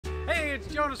Hey, it's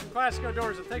Jonas from Classic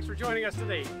Outdoors, and thanks for joining us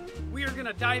today. We are going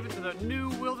to dive into the new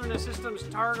Wilderness Systems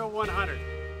Targa 100.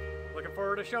 Looking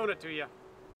forward to showing it to you.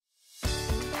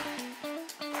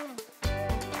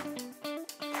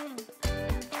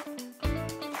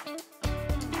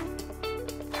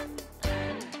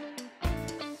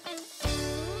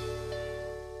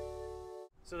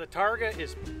 So the Targa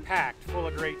is packed full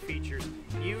of great features,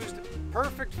 used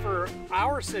perfect for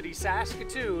our city,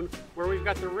 Saskatoon, where we've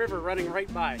got the river running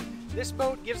right by. This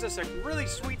boat gives us a really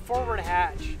sweet forward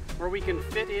hatch where we can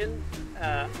fit in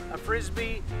a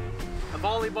frisbee, a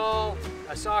volleyball,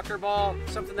 a soccer ball,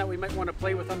 something that we might want to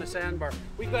play with on the sandbar.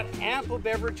 We've got ample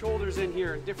beverage holders in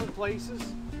here in different places.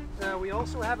 We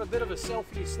also have a bit of a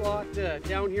selfie slot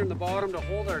down here in the bottom to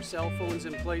hold our cell phones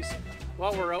in place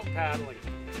while we're out paddling.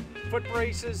 Foot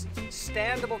braces,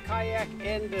 standable kayak,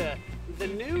 and the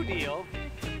new deal,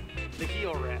 the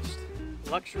heel rest.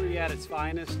 Luxury at its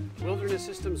finest. Wilderness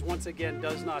Systems once again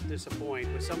does not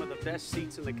disappoint with some of the best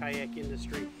seats in the kayak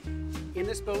industry. In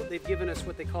this boat, they've given us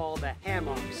what they call the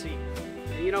hammock seat.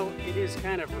 And you know, it is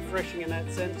kind of refreshing in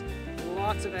that sense.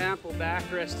 Lots of ample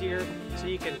backrest here, so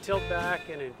you can tilt back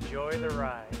and enjoy the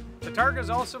ride. The Targa's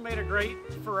also made it great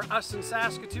for us in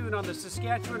Saskatoon on the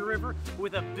Saskatchewan River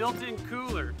with a built-in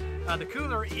cooler. The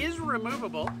cooler is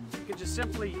removable. You can just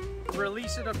simply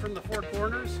release it up from the four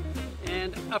corners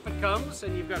and up it comes,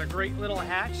 and you've got a great little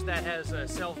hatch that has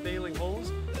self-bailing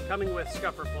holes coming with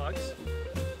scupper plugs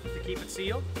to keep it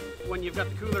sealed when you've got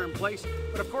the cooler in place.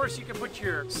 But of course you can put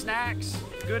your snacks,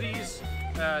 goodies,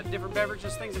 different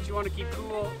beverages, things that you want to keep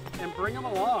cool, and bring them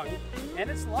along, and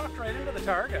it's locked right into the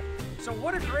Targa. So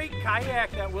what a great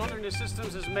kayak that Wilderness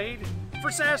Systems has made for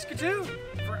Saskatoon,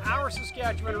 for our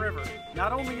Saskatchewan River.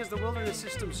 Not only is the Wilderness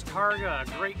Systems Targa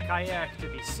a great kayak to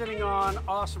be sitting on,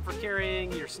 awesome for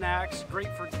carrying your snacks,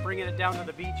 great for bringing it down to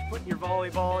the beach, putting your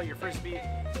volleyball, your frisbee,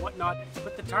 whatnot,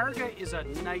 but the Targa is a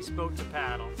nice boat to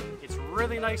paddle. It's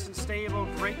really nice and stable,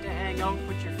 great to hang out,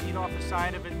 put your feet off the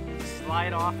side of it,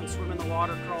 slide off and swim in the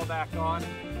water, crawl back on.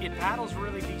 It paddles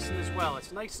really decent as well.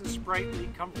 It's nice and sprightly,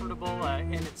 comfortable,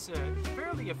 and it's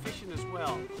fairly efficient as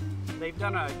well. They've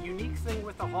done a unique thing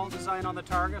with the hull design on the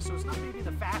Targa, so it's not maybe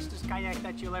the fastest kayak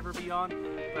that you'll ever be on,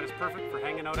 but it's perfect for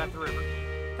hanging out at the river.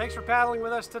 Thanks for paddling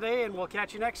with us today, and we'll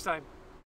catch you next time.